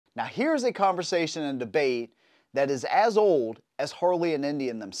Now here's a conversation and debate that is as old as Harley and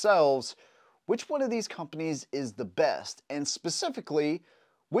Indian themselves. Which one of these companies is the best? And specifically,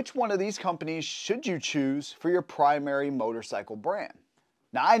 which one of these companies should you choose for your primary motorcycle brand?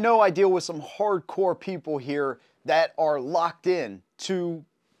 Now I know I deal with some hardcore people here that are locked in to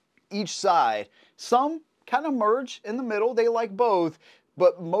each side. Some kind of merge in the middle, they like both,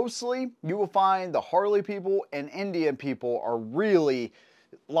 but mostly you will find the Harley people and Indian people are really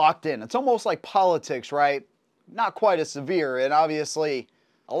locked in. It's almost like politics, right? Not quite as severe and obviously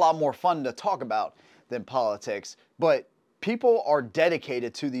a lot more fun to talk about than politics, but people are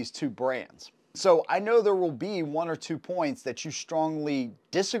dedicated to these two brands. So I know there will be one or two points that you strongly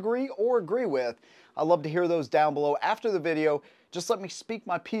disagree or agree with. I'd love to hear those down below after the video. Just let me speak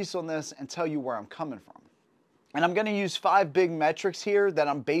my piece on this and tell you where I'm coming from. And I'm going to use 5 big metrics here that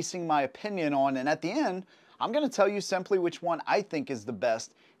I'm basing my opinion on, and at the end, I'm going to tell you simply which one I think is the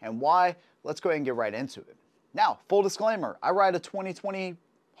best and why. Let's go ahead and get right into it. Now, full disclaimer, I ride a 2020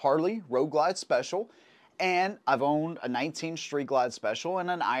 Harley Road Glide Special, and I've owned a 19 Street Glide Special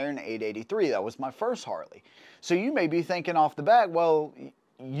and an Iron 883. That was my first Harley. So you may be thinking off the bat, well,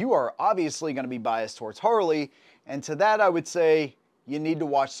 you are obviously going to be biased towards Harley, and to that I would say you need to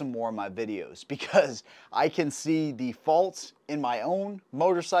watch some more of my videos because I can see the faults in my own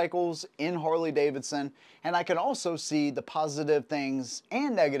motorcycles in Harley Davidson, and I can also see the positive things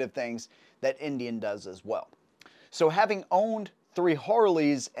and negative things that Indian does as well. So having owned 3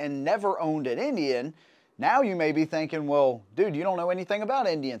 Harleys and never owned an Indian, now you may be thinking, well, dude, you don't know anything about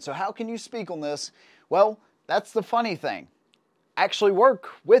Indian, so how can you speak on this? Well, that's the funny thing. I actually work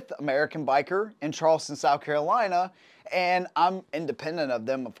with American Biker in Charleston, South Carolina, and I'm independent of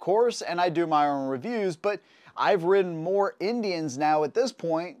them, of course, and I do my own reviews, but I've ridden more Indians now at this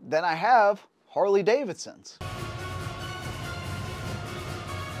point than I have Harley Davidsons.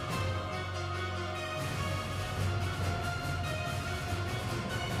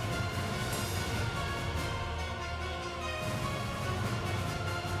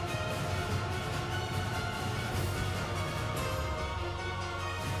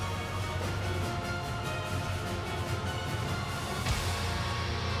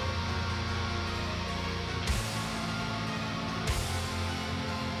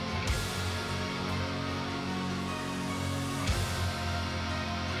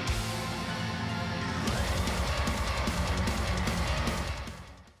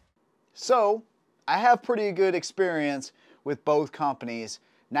 So I have pretty good experience with both companies.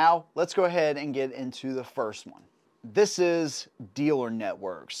 Now let's go ahead and get into the first one. This is dealer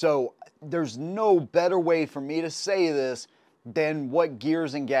network. So there's no better way for me to say this than what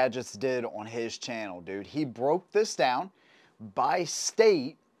Gears and Gadgets did on his channel, dude. He broke this down by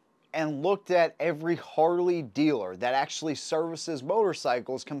state and looked at every Harley dealer that actually services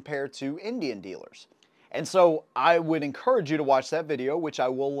motorcycles compared to Indian dealers. And so I would encourage you to watch that video, which I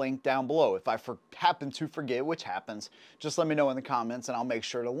will link down below. If I happen to forget, which happens, just let me know in the comments and I'll make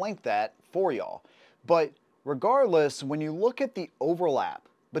sure to link that for y'all. But regardless, when you look at the overlap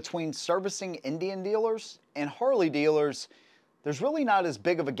between servicing Indian dealers and Harley dealers, there's really not as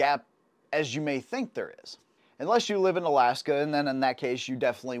big of a gap as you may think there is. Unless you live in Alaska, and then in that case you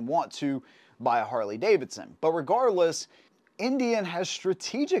definitely want to buy a Harley Davidson. But regardless, Indian has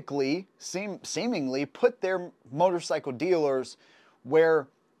strategically, seemingly, put their motorcycle dealers where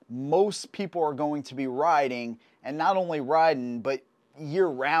most people are going to be riding, and not only riding, but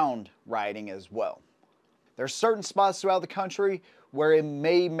year-round riding as well. There's certain spots throughout the country where it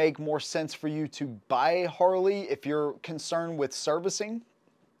may make more sense for you to buy a Harley if you're concerned with servicing,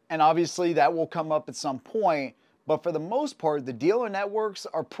 and obviously that will come up at some point, but for the most part, the dealer networks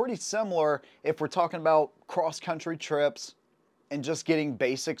are pretty similar if we're talking about cross-country trips, and just getting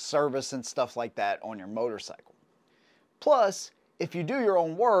basic service and stuff like that on your motorcycle. Plus, if you do your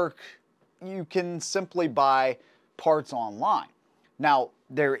own work, you can simply buy parts online. Now,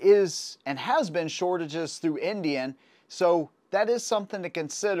 there is and has been shortages through Indian, so that is something to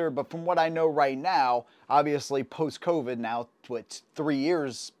consider, but from what I know right now, obviously post-COVID now, 3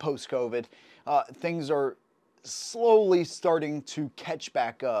 years post-COVID, things are slowly starting to catch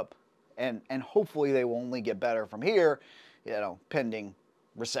back up, and hopefully they will only get better from here, you know, pending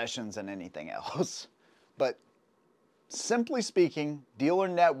recessions and anything else. But simply speaking, dealer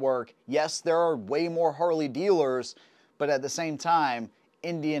network, yes, there are way more Harley dealers, but at the same time,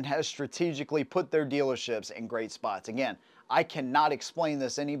 Indian has strategically put their dealerships in great spots. Again, I cannot explain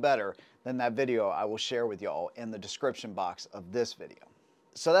this any better than that video I will share with y'all in the description box of this video.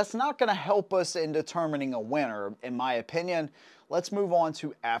 So that's not going to help us in determining a winner, in my opinion. Let's move on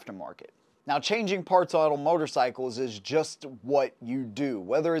to aftermarket. Now, changing parts on motorcycles is just what you do,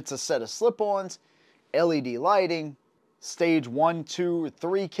 whether it's a set of slip-ons, LED lighting, stage 1, 2, or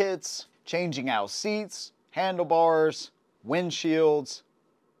 3 kits, changing out seats, handlebars, windshields,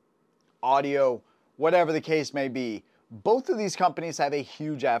 audio, whatever the case may be. Both of these companies have a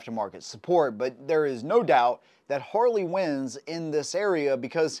huge aftermarket support, but there is no doubt that Harley wins in this area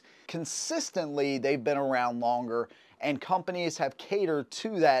because consistently they've been around longer and companies have catered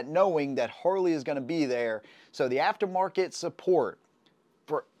to that knowing that Harley is going to be there. So the aftermarket support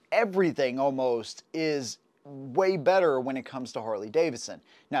for everything almost is way better when it comes to Harley Davidson.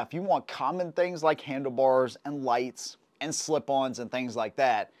 Now, if you want common things like handlebars and lights and slip-ons and things like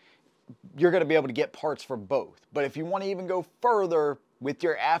that, you're going to be able to get parts for both. But if you want to even go further with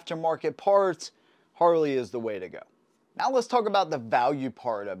your aftermarket parts, Harley is the way to go. Now let's talk about the value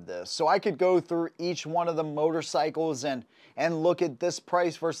part of this. So I could go through each one of the motorcycles and look at this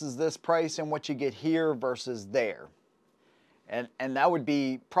price versus this price and what you get here versus there. And that would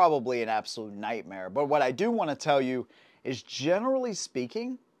be probably an absolute nightmare. But what I do want to tell you is, generally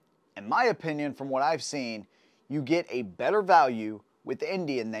speaking, in my opinion, from what I've seen, you get a better value with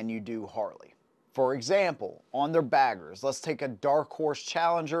Indian than you do Harley. For example, on their baggers, let's take a Dark Horse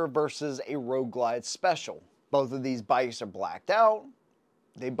Challenger versus a Road Glide Special. Both of these bikes are blacked out.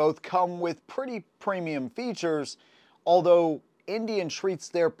 They both come with pretty premium features, although Indian treats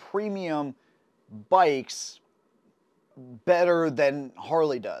their premium bikes better than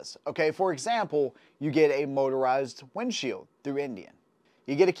Harley does. Okay, for example, you get a motorized windshield through Indian.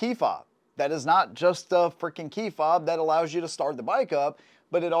 You get a key fob. That is not just a freaking key fob that allows you to start the bike up,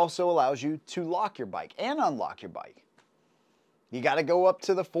 but it also allows you to lock your bike and unlock your bike. You got to go up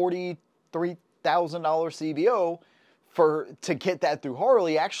to the $43,000 CVO to get that through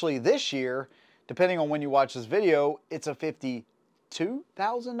Harley. Actually, this year, depending on when you watch this video, it's a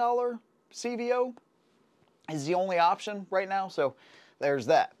 $52,000 CVO is the only option right now. So there's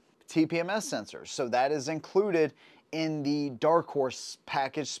that. TPMS sensors. So that is included in the Dark Horse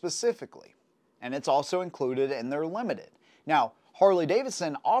package specifically. And it's also included in their Limited. Now, Harley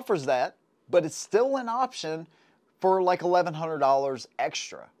Davidson offers that, but it's still an option for like $1,100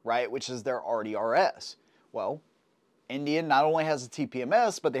 extra, right? Which is their RDRS. Well, Indian not only has a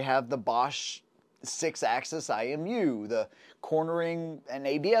TPMS, but they have the Bosch 6-axis IMU, the cornering and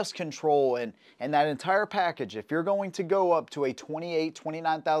ABS control, and that entire package. If you're going to go up to a $28,000,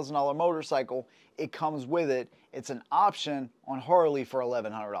 $29,000 motorcycle, it comes with it. It's an option on Harley for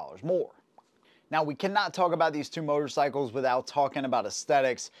 $1,100 more. Now, we cannot talk about these two motorcycles without talking about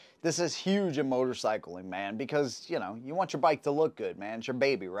aesthetics. This is huge in motorcycling, man, because, you know, you want your bike to look good, man. It's your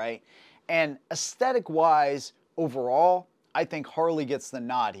baby, right? And aesthetic-wise, overall, I think Harley gets the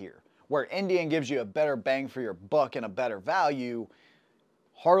nod here. Where Indian gives you a better bang for your buck and a better value,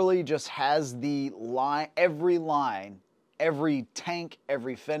 Harley just has the line, every tank,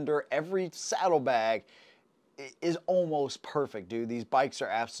 every fender, every saddlebag is almost perfect, dude. These bikes are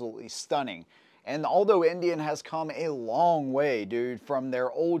absolutely stunning. And although Indian has come a long way, dude, from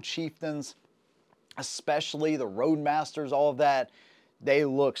their old Chieftains, especially the Roadmasters, all of that, they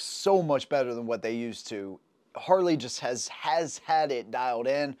look so much better than what they used to. Harley just has had it dialed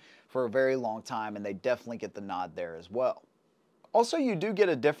in for a very long time, and they definitely get the nod there as well. Also, you do get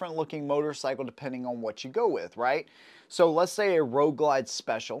a different looking motorcycle depending on what you go with, right? So let's say a Road Glide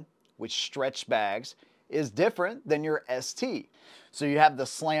Special with stretch bags is different than your ST. So you have the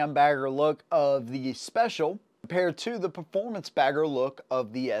slam bagger look of the Special compared to the performance bagger look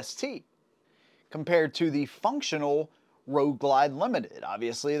of the ST. Compared to the functional Road Glide Limited.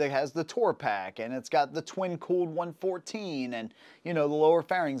 Obviously, it has the Tour Pack, and it's got the twin-cooled 114, and, you know, the lower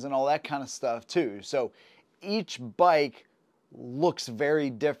fairings and all that kind of stuff, too. So each bike looks very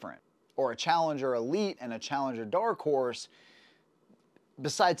different. Or a Challenger Elite and a Challenger Dark Horse,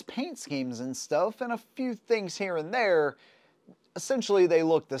 besides paint schemes and stuff, and a few things here and there, essentially they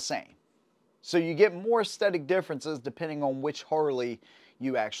look the same. So you get more aesthetic differences depending on which Harley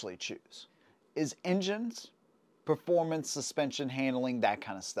you actually choose. Is engines, performance, suspension handling, that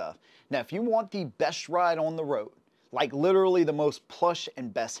kind of stuff. Now, if you want the best ride on the road, like literally the most plush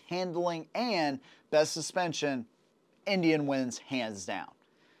and best handling and best suspension, Indian wins hands down.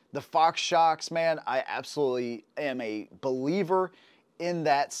 The Fox shocks, man, I absolutely am a believer in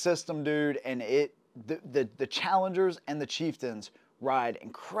that system, dude, and the Challengers and the Chieftains ride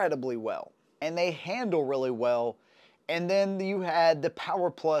incredibly well, and they handle really well. And then you had the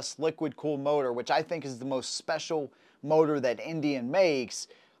Power Plus liquid cooled motor, which I think is the most special motor that Indian makes.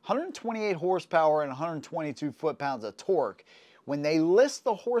 128 horsepower and 122 foot-pounds of torque. When they list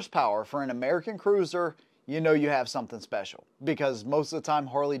the horsepower for an American cruiser, you know you have something special, because most of the time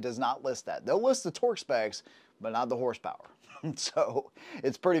Harley does not list that. They'll list the torque specs, but not the horsepower. So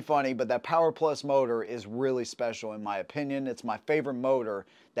it's pretty funny, but that Power Plus motor is really special in my opinion. It's my favorite motor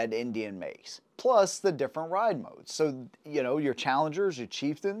that Indian makes. Plus the different ride modes. So, you know, your Challengers, your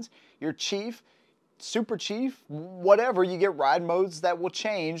Chieftains, your Chief, Super Chief, whatever, you get ride modes that will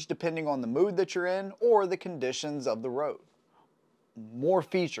change depending on the mood that you're in or the conditions of the road. More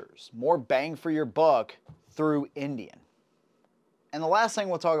features, more bang for your buck through Indian. And the last thing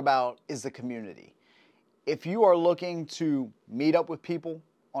we'll talk about is the community. If you are looking to meet up with people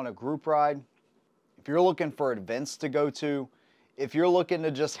on a group ride, if you're looking for events to go to, if you're looking to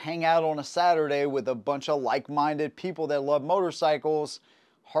just hang out on a Saturday with a bunch of like-minded people that love motorcycles,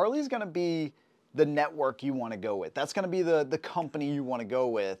 Harley's going to be the network you want to go with. That's going to be the company you want to go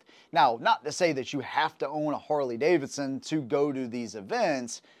with. Now, not to say that you have to own a Harley Davidson to go to these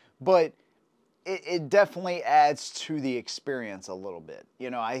events, but it definitely adds to the experience a little bit, you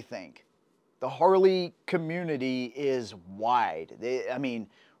know, I think. The Harley community is wide. I mean,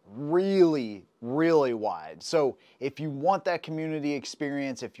 really, really wide. So if you want that community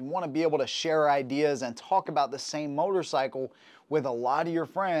experience, if you want to be able to share ideas and talk about the same motorcycle with a lot of your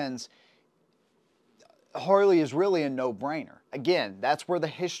friends, Harley is really a no-brainer. Again, that's where the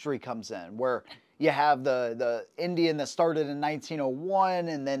history comes in, where you have the Indian that started in 1901,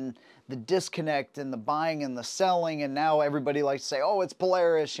 and then the disconnect and the buying and the selling, and now everybody likes to say, oh, it's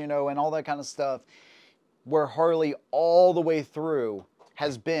Polaris, you know, and all that kind of stuff, where Harley all the way through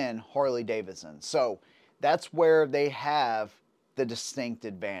has been Harley Davidson. So that's where they have the distinct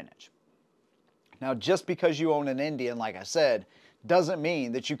advantage. Now, just because you own an Indian, like I said, doesn't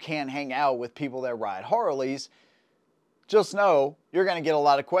mean that you can't hang out with people that ride Harleys. Just know you're going to get a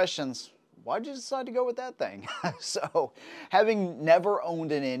lot of questions. Why'd you decide to go with that thing? So, having never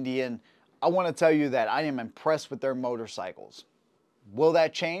owned an Indian, I want to tell you that I am impressed with their motorcycles. Will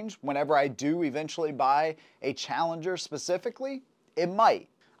that change whenever I do eventually buy a Challenger specifically? It might.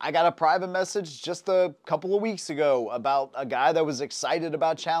 I got a private message just a couple of weeks ago about a guy that was excited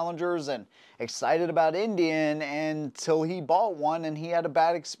about Challengers and excited about Indian until he bought one and he had a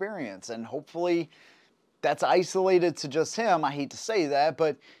bad experience. And hopefully that's isolated to just him. I hate to say that,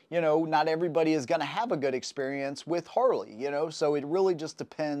 but you know, not everybody is going to have a good experience with Harley, you know, so it really just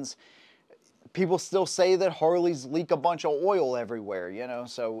depends. People still say that Harleys leak a bunch of oil everywhere, you know,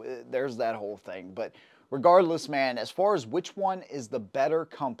 so there's that whole thing. But regardless, man, as far as which one is the better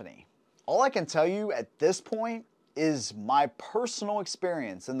company, all I can tell you at this point is my personal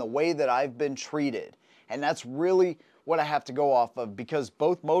experience and the way that I've been treated. And that's really what I have to go off of, because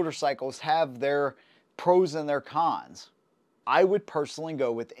both motorcycles have their pros and their cons. I would personally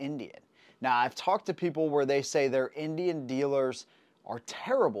go with Indian. Now, I've talked to people where they say their Indian dealers are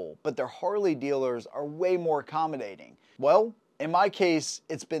terrible, but their Harley dealers are way more accommodating. Well, in my case,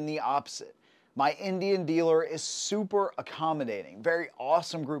 it's been the opposite. My Indian dealer is super accommodating, very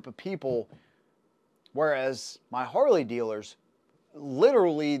awesome group of people, whereas my Harley dealers,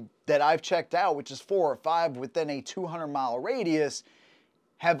 literally that I've checked out, which is 4 or 5 within a 200-mile radius,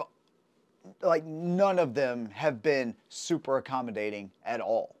 have, like, none of them have been super accommodating at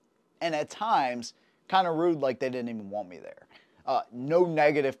all. And at times, kind of rude, like they didn't even want me there. No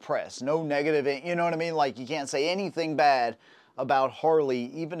negative press, no negative, you know what I mean? Like, you can't say anything bad about Harley,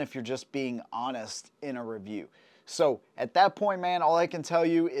 even if you're just being honest in a review. So at that point, man, all I can tell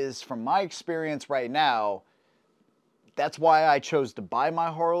you is from my experience right now, that's why I chose to buy my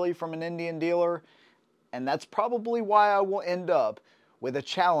Harley from an Indian dealer. And that's probably why I will end up with a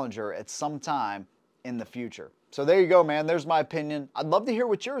Challenger at some time in the future. So there you go, man. There's my opinion. I'd love to hear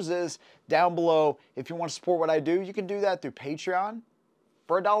what yours is down below. If you want to support what I do, you can do that through Patreon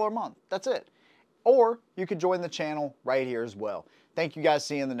for $1 a month. That's it. Or you could join the channel right here as well. Thank you guys.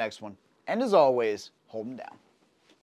 See you in the next one. And as always, hold them down.